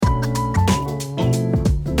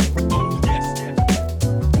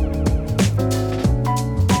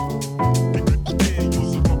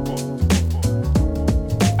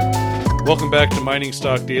Welcome back to Mining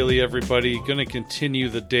Stock Daily, everybody. Going to continue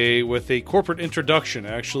the day with a corporate introduction.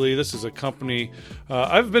 Actually, this is a company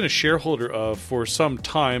I've been a shareholder of for some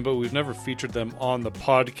time, but we've never featured them on the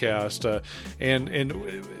podcast. And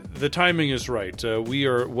the timing is right. We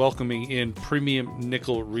are welcoming in Premium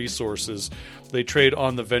Nickel Resources. They trade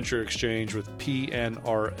on the Venture Exchange with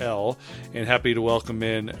PNRL, and happy to welcome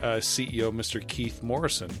in CEO Mr. Keith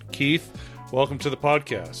Morrison. Keith, welcome to the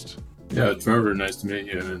podcast. Yeah, Trevor, nice to meet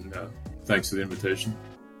you, and thanks for the invitation.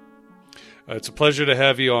 It's a pleasure to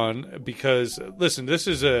have you on because, listen, this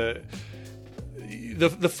is the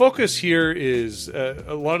focus here is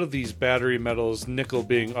a lot of these battery metals, nickel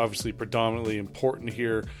being obviously predominantly important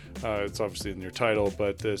here. It's obviously in your title,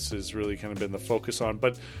 but this has really kind of been the focus on.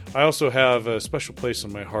 But I also have a special place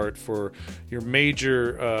in my heart for your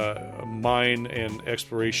major mine and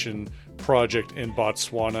exploration project in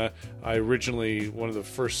Botswana. One of the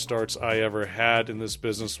first starts I ever had in this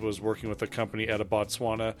business was working with a company out of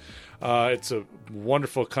Botswana. It's a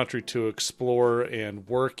wonderful country to explore and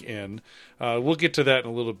work in. We'll get to that in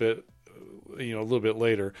a little bit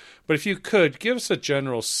later. But if you could give us a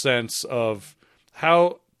general sense of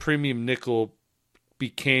how premium nickel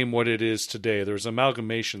became what it is today. There was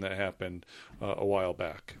amalgamation that happened a while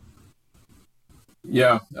back.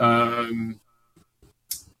 Yeah.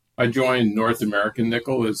 I joined North American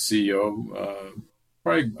Nickel as CEO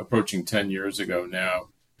probably approaching 10 years ago now.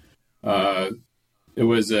 It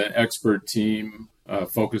was an expert team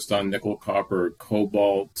focused on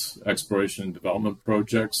nickel-copper-cobalt exploration and development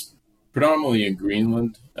projects, predominantly in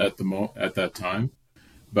Greenland at that time.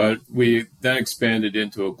 But we then expanded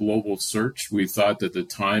into a global search. We thought that the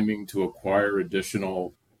timing to acquire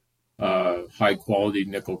additional high-quality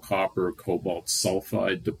nickel-copper-cobalt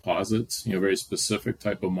sulfide deposits, very specific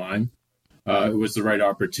type of mine. It was the right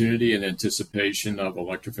opportunity in anticipation of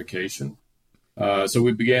electrification. So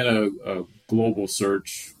we began a global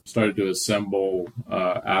search, started to assemble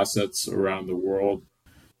assets around the world.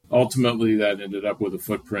 Ultimately, that ended up with a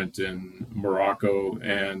footprint in Morocco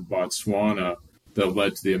and Botswana that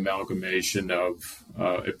led to the amalgamation of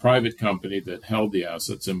a private company that held the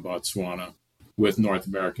assets in Botswana with North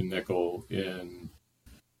American Nickel in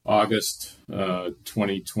August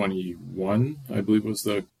 2021, I believe was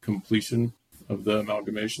the completion of the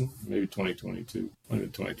amalgamation, maybe 2022.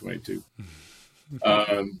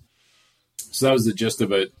 So that was the gist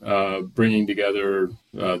of it, bringing together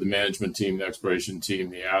the management team, the exploration team,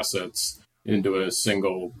 the assets into a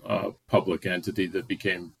single public entity that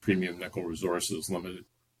became Premium Nickel Resources Limited.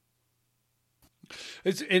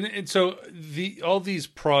 So all these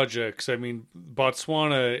projects, I mean,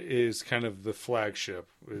 Botswana is kind of the flagship.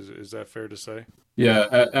 Is that fair to say? Yeah,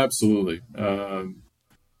 absolutely.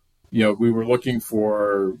 We were looking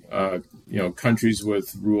for countries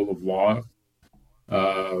with rule of law,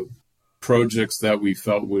 projects that we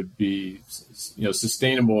felt would be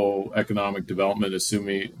sustainable economic development,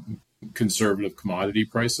 assuming conservative commodity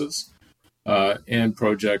prices, and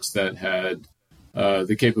projects that had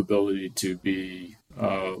the capability to be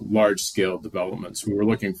large-scale developments. We were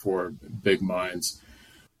looking for big mines.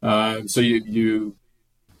 So you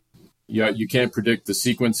can't predict the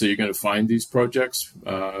sequence that you're going to find these projects.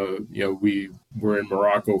 We were in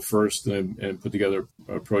Morocco first and put together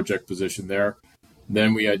a project position there.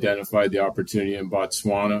 Then we identified the opportunity in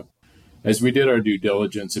Botswana. As we did our due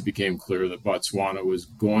diligence, it became clear that Botswana was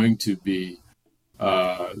going to be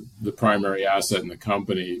the primary asset in the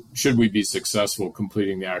company should we be successful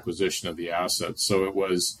completing the acquisition of the assets. So it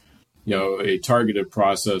was, a targeted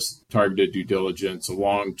process, targeted due diligence, a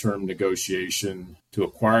long-term negotiation to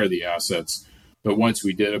acquire the assets. But once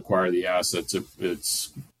we did acquire the assets,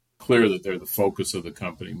 it's clear that they're the focus of the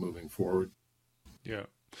company moving forward. Yeah.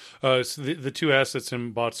 So the two assets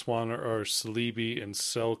in Botswana are Selebi and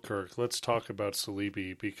Selkirk. Let's talk about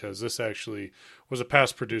Selebi because this actually was a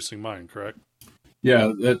past producing mine, correct?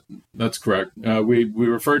 Yeah, that's correct. We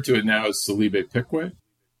refer to it now as Selebi Pikway.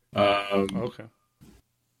 Okay.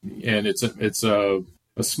 And it's a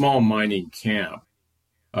small mining camp.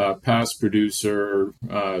 Past producer,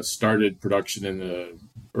 started production in the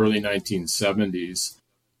early 1970s.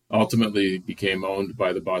 Ultimately became owned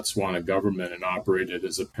by the Botswana government and operated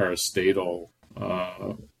as a parastatal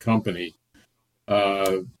company.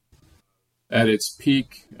 At its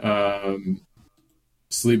peak,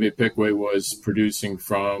 Selebi Pikway was producing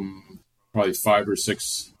from probably 5 or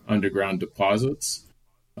 6 underground deposits,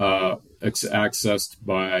 accessed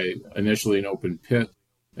by initially an open pit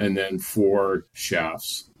and then 4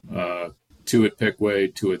 shafts, 2 at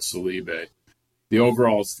Pikway, 2 at Selebi. The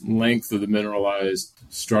overall length of the mineralized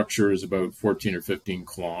structure is about 14 or 15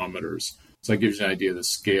 kilometers. So that gives you an idea of the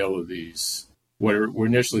scale of these what were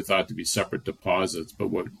initially thought to be separate deposits, but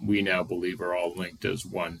what we now believe are all linked as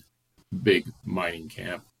one big mining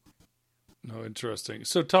camp. Oh, interesting.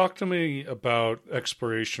 So talk to me about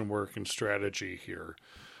exploration work and strategy here.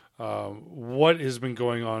 What has been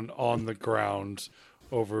going on the ground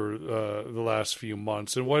over the last few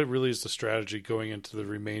months, and what really is the strategy going into the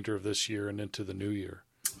remainder of this year and into the new year?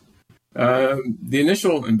 The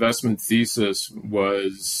initial investment thesis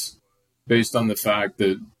was based on the fact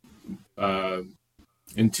that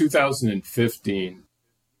in 2015,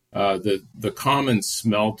 the common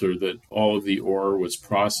smelter that all of the ore was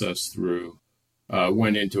processed through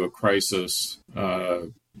went into a crisis.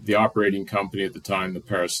 The operating company at the time, the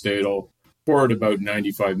parastatal, borrowed about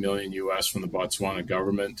 $95 million US from the Botswana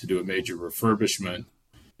government to do a major refurbishment.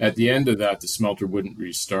 At the end of that, the smelter wouldn't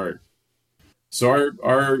restart. So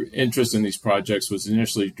our interest in these projects was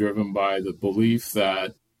initially driven by the belief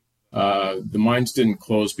that the mines didn't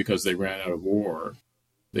close because they ran out of ore.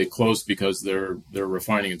 They closed because their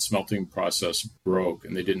refining and smelting process broke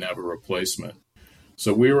and they didn't have a replacement.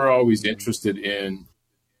 So we were always interested in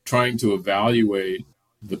trying to evaluate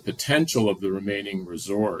the potential of the remaining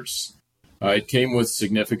resource. It came with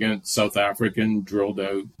significant South African drilled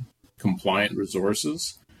out compliant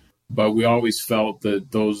resources, but we always felt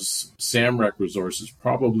that those SAMREC resources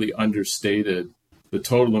probably understated the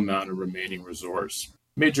total amount of remaining resource.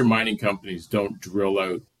 Major mining companies don't drill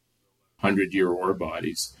out 100-year ore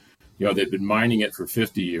bodies. They've been mining it for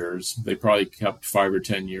 50 years. They probably kept 5 or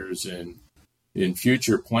 10 years in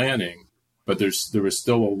future planning, but there was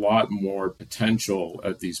still a lot more potential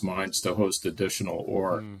at these mines to host additional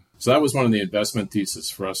ore. So that was one of the investment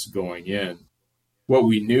theses for us going in. What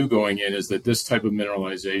we knew going in is that this type of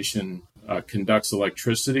mineralization conducts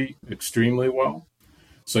electricity extremely well.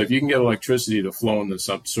 So if you can get electricity to flow in the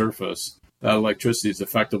subsurface, that electricity is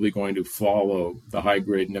effectively going to follow the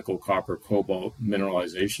high-grade nickel-copper-cobalt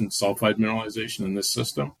mineralization, sulfide mineralization in this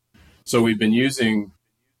system. So we've been using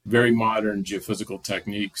very modern geophysical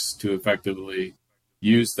techniques to effectively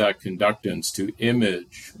use that conductance to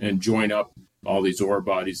image and join up all these ore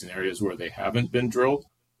bodies in areas where they haven't been drilled,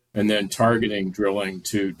 and then targeting drilling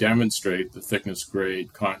to demonstrate the thickness,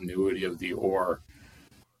 grade, continuity of the ore.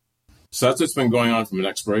 So that's what's been going on from an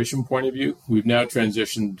exploration point of view. We've now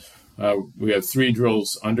transitioned. We have 3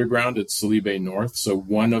 drills underground at Selebi North. So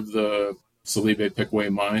one of the Selebi Pickaway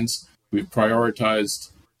mines, we've prioritized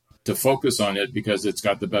to focus on it because it's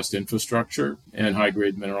got the best infrastructure and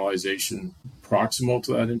high-grade mineralization proximal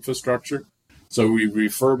to that infrastructure. So we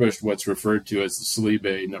refurbished what's referred to as the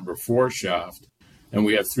Selebi number 4 shaft, and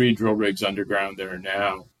we have 3 drill rigs underground there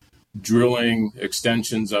now, drilling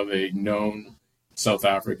extensions of a known South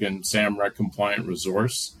African SAMREC compliant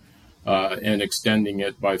resource, and extending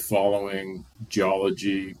it by following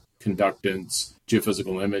geology, conductance,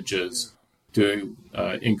 geophysical images to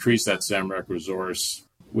increase that SAMREC resource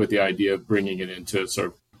with the idea of bringing it into sort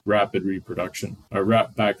of rapid reproduction, or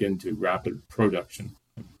back into rapid production.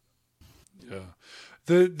 Yeah.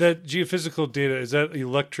 That geophysical data, is that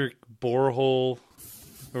electric borehole,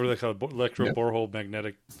 or what do they call it? Borehole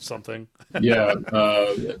magnetic something? Yeah.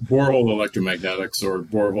 Borehole electromagnetics or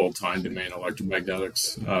borehole time domain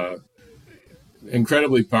electromagnetics.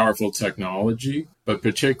 Incredibly powerful technology, but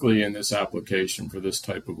particularly in this application for this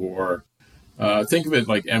type of ore. Think of it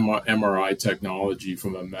like MRI technology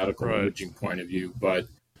from a medical imaging point of view, but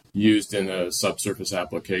used in a subsurface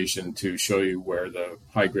application to show you where the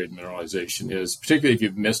high-grade mineralization is. Particularly if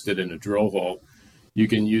you've missed it in a drill hole, you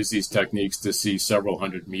can use these techniques to see several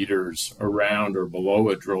hundred meters around or below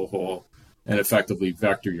a drill hole and effectively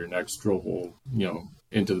vector your next drill hole,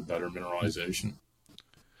 into the better mineralization.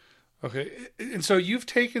 Okay, and so you've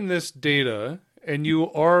taken this data and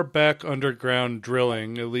you are back underground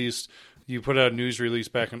drilling. At least you put out a news release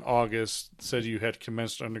back in August, said you had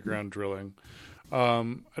commenced underground drilling. I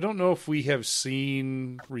don't know if we have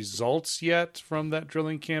seen results yet from that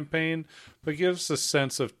drilling campaign, but give us a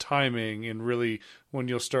sense of timing and really when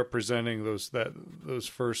you'll start presenting those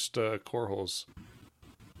first core holes.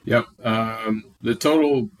 Yep. The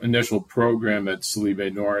total initial program at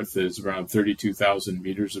Selebi North is around 32,000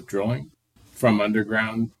 meters of drilling from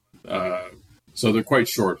underground. So they're quite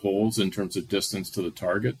short holes in terms of distance to the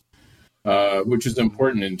target, which is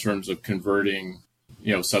important in terms of converting,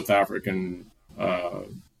 South African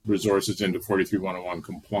resources into 43-101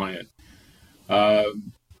 compliant.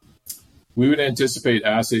 We would anticipate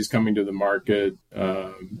assays coming to the market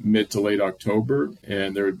mid to late October,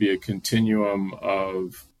 and there would be a continuum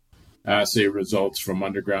of assay results from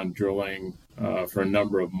underground drilling for a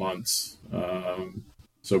number of months.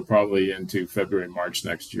 So probably into February, March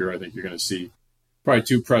next year, I think you're going to see probably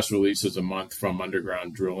 2 press releases a month from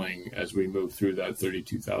underground drilling as we move through that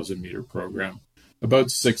 32,000 meter program.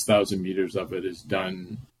 About 6,000 meters of it is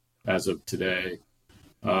done as of today.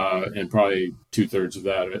 And probably 2/3 of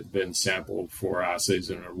that have been sampled for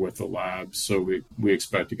assays and are with the labs. So we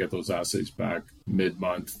expect to get those assays back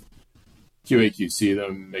mid-month, QA/QC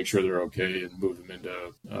them, make sure they're okay, and move them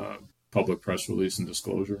into public press release and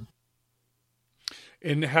disclosure.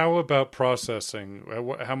 And how about processing?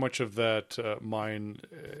 How much of that mine,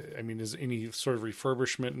 is any sort of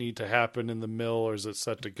refurbishment need to happen in the mill, or is it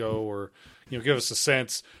set to go? Or, give us a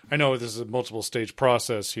sense. I know this is a multiple stage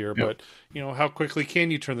process here, Yep. but, how quickly can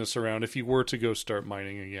you turn this around if you were to go start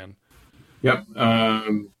mining again? Yep.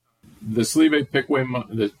 The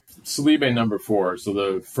Selebi number 4, so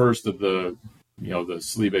the first of the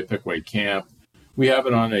Selebi Pickaway camp, we have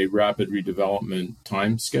it on a rapid redevelopment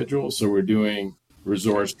time schedule. So we're doing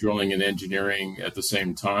resource drilling and engineering at the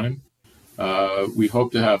same time. We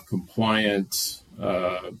hope to have compliant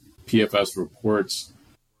PFS reports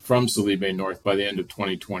from Selebi North by the end of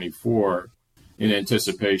 2024 in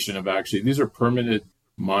anticipation of these are permitted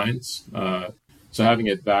mines. So having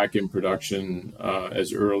it back in production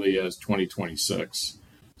as early as 2026.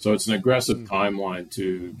 So it's an aggressive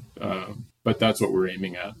timeline but that's what we're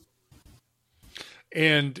aiming at.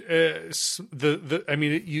 And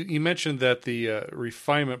you mentioned that the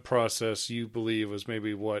refinement process, you believe, was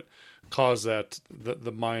maybe what caused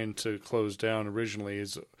the mine to close down originally.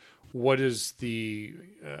 What is the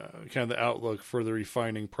kind of the outlook for the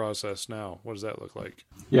refining process now? What does that look like?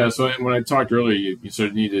 Yeah, so when I talked earlier, you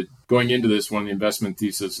sort of needed, going into this one, the investment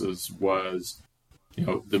thesis was,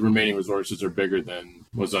 the remaining resources are bigger than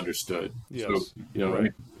was understood. Yes. So,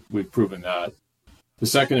 right. We've proven that. The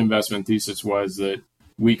second investment thesis was that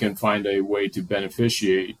we can find a way to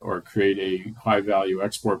beneficiate or create a high-value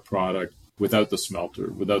export product without the smelter,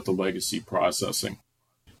 without the legacy processing.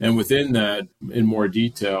 And within that, in more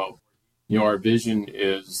detail, our vision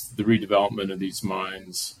is the redevelopment of these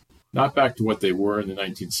mines, not back to what they were in the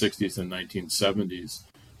 1960s and 1970s,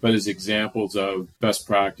 but as examples of best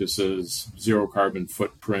practices, zero carbon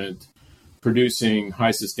footprint, producing high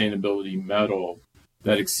sustainability metal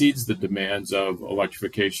that exceeds the demands of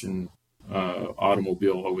electrification,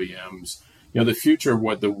 automobile OEMs. The future of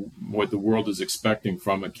what the world is expecting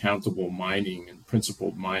from accountable mining and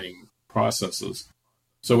principled mining processes.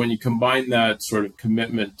 So when you combine that sort of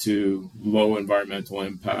commitment to low environmental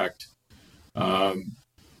impact,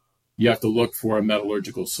 you have to look for a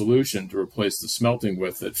metallurgical solution to replace the smelting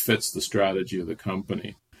with that fits the strategy of the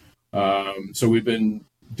company. So we've been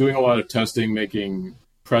doing a lot of testing, making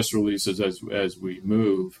press releases as we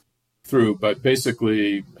move through, but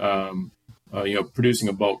basically, producing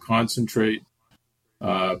a bulk concentrate,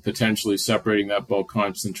 potentially separating that bulk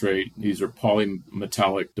concentrate. These are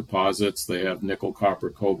polymetallic deposits. They have nickel, copper,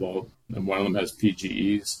 cobalt, and one of them has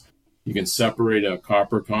PGEs. You can separate a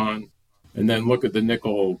copper con and then look at the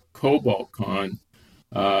nickel cobalt con,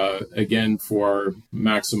 again, for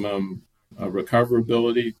maximum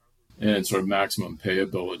recoverability and sort of maximum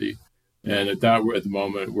payability. And at the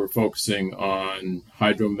moment, we're focusing on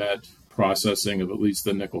hydromet processing of at least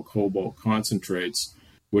the nickel cobalt concentrates,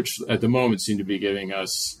 which at the moment seem to be giving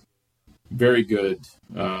us very good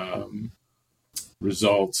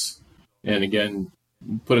results. And again,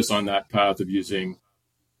 put us on that path of using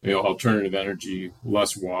alternative energy,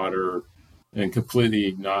 less water, and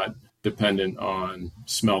completely not dependent on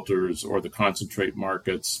smelters or the concentrate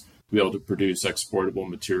markets to be able to produce exportable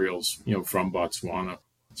materials, from Botswana.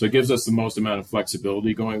 So it gives us the most amount of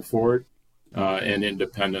flexibility going forward and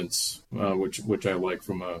independence, which I like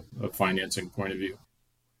from a financing point of view.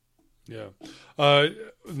 Yeah.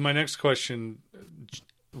 My next question,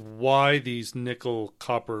 why these nickel,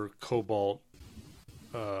 copper, cobalt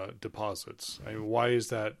deposits? Why is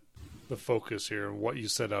that the focus here and what you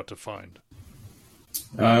set out to find?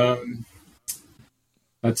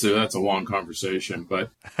 That's a long conversation, but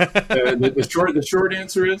the short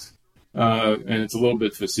answer is, and it's a little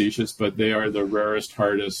bit facetious, but they are the rarest,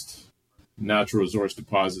 hardest natural resource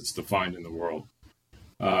deposits to find in the world.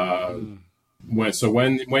 When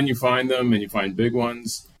you find them, and you find big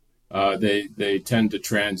ones, they tend to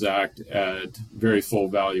transact at very full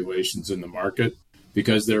valuations in the market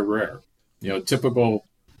because they're rare. Typical,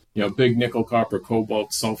 big nickel, copper,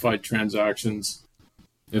 cobalt, sulfide transactions,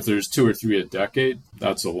 if there's 2 or 3 a decade,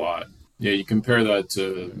 that's a lot. You compare that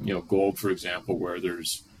to, gold, for example, where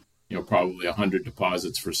there's, probably 100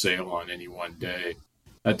 deposits for sale on any one day.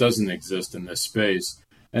 That doesn't exist in this space.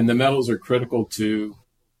 And the metals are critical to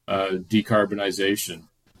decarbonization.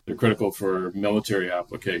 They're critical for military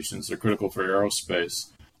applications. They're critical for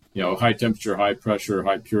aerospace. high temperature, high pressure,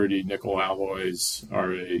 high purity nickel alloys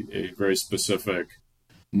are a very specific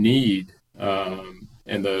need, and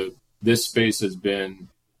this space has been,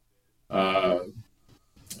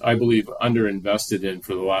 I believe, underinvested in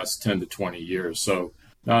for the last 10 to 20 years. So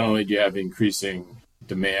not only do you have increasing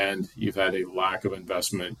demand, you've had a lack of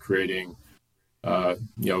investment creating, high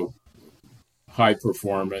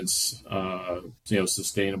performance,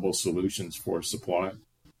 sustainable solutions for supply.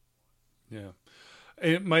 Yeah.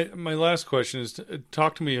 And my last question is,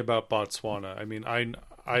 talk to me about Botswana. I mean, I'm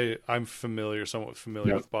somewhat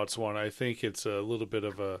familiar with Botswana. I think it's a little bit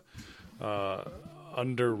of a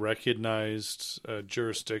under-recognized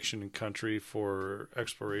jurisdiction and country for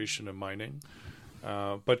exploration and mining.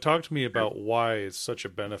 But talk to me about why it's such a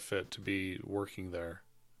benefit to be working there.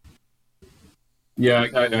 Yeah,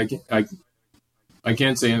 I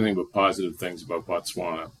can't say anything but positive things about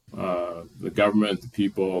Botswana. The government, the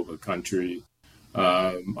people, the country.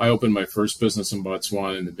 I opened my first business in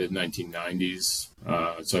Botswana in the mid-1990s,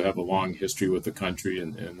 so I have a long history with the country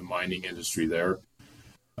and the mining industry there.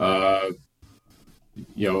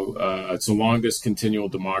 It's the longest continual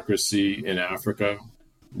democracy in Africa,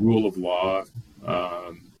 rule of law,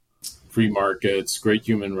 free markets, great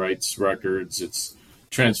human rights records. It's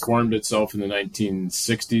transformed itself in the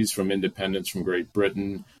 1960s from independence from Great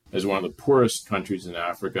Britain as one of the poorest countries in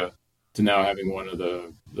Africa to now having one of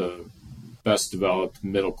the best developed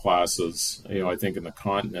middle classes, I think, in the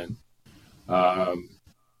continent. I've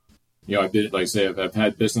been, like I say, I've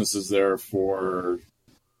had businesses there for,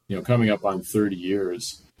 coming up on 30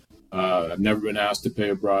 years. I've never been asked to pay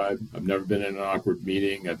a bribe. I've never been in an awkward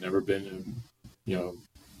meeting. I've never been in,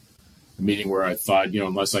 a meeting where I thought,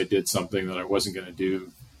 unless I did something that I wasn't going to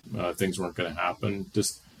do, things weren't going to happen.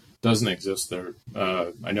 Just doesn't exist there.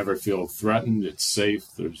 I never feel threatened. It's safe.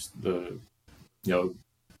 There's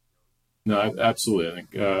no, absolutely. I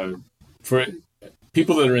think for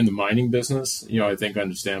people that are in the mining business, I think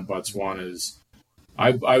understand Botswana is,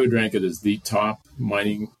 I would rank it as the top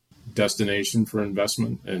mining destination for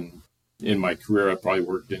investment. And in my career, I probably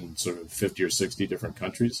worked in sort of 50 or 60 different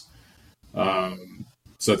countries.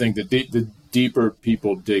 So I think the deeper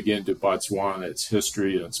people dig into Botswana, its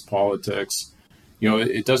history, its politics,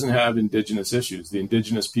 it doesn't have indigenous issues. The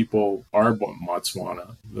indigenous people are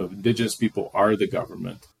Botswana. The indigenous people are the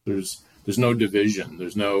government. There's no division.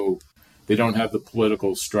 They don't have the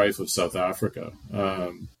political strife of South Africa.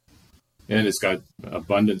 And it's got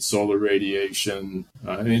abundant solar radiation.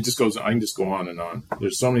 And it just goes, I can just go on and on.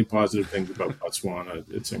 There's so many positive things about Botswana.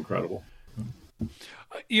 It's incredible.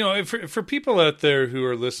 For people out there who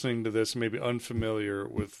are listening to this, maybe unfamiliar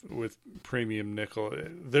with premium nickel,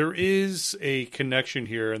 there is a connection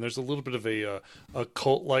here, and there's a little bit of a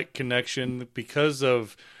cult-like connection because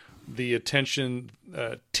of the attention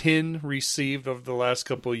tin received over the last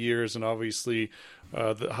couple of years, and obviously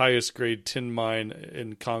the highest grade tin mine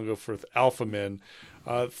in Congo for Alpha Min.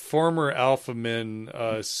 Former Alpha Min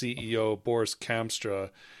CEO Boris Kamstra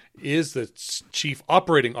is the chief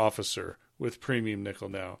operating officer with Premium Nickel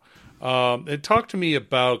now. And talk to me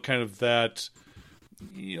about kind of that,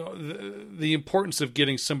 the importance of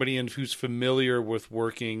getting somebody in who's familiar with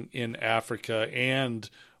working in Africa and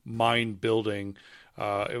mine building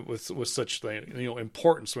with such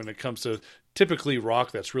importance when it comes to typically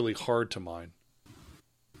rock that's really hard to mine.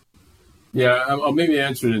 Yeah, I'll maybe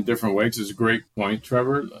answer it in a different way because it's a great point,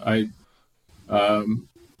 Trevor.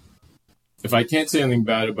 If I can't say anything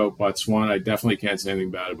bad about Botswana, I definitely can't say anything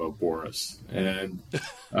bad about Boris. And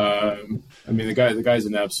the guy's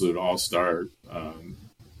an absolute all-star.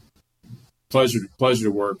 Pleasure to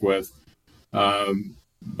work with.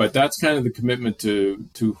 But that's kind of the commitment to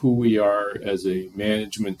who we are as a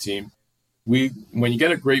management team. When you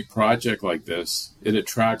get a great project like this, it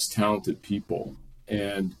attracts talented people,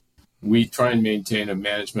 and we try and maintain a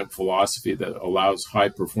management philosophy that allows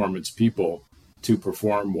high-performance people to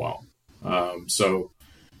perform well.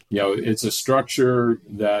 It's a structure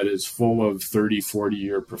that is full of 30,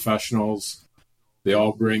 40-year professionals. They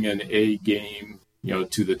all bring an A game,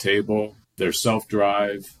 to the table. They're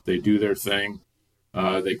self-drive. They do their thing.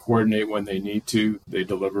 They coordinate when they need to. They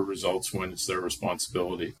deliver results when it's their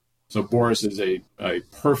responsibility. So Boris is a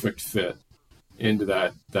perfect fit into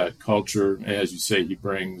that culture. And as you say, he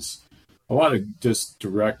brings a lot of just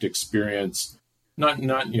direct experience, not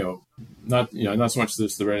so much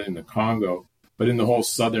the in the Congo, but in the whole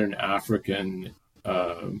Southern African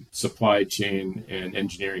supply chain and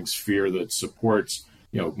engineering sphere that supports,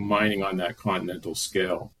 mining on that continental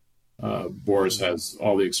scale. Boris has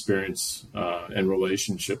all the experience and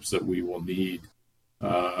relationships that we will need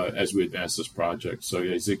as we advance this project. So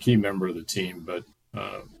he's a key member of the team, but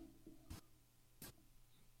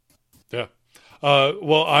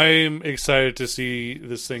Well, I'm excited to see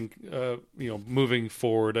this thing, moving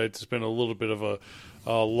forward. It's been a little bit of a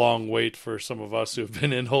long wait for some of us who have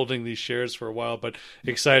been in holding these shares for a while, but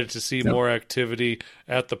excited to see more activity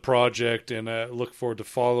at the project, and look forward to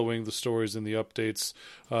following the stories and the updates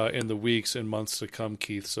in the weeks and months to come,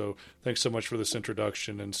 Keith. So thanks so much for this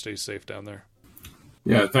introduction, and stay safe down there.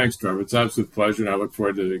 Yeah, thanks, Trevor. It's an absolute pleasure, and I look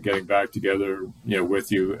forward to getting back together,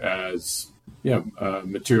 with you as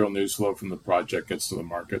material news flow from the project gets to the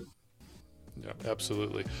market. Yeah,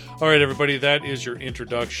 absolutely. All right, everybody, that is your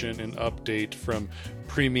introduction and update from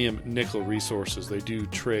Premium Nickel Resources. They do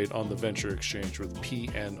trade on the Venture Exchange with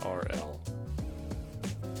PNRL.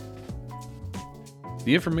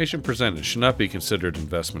 The information presented should not be considered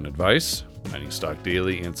investment advice. Mining Stock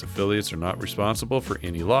Daily and its affiliates are not responsible for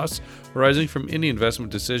any loss arising from any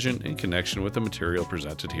investment decision in connection with the material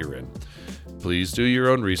presented herein. Please do your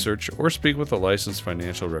own research or speak with a licensed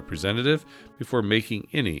financial representative before making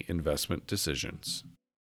any investment decisions.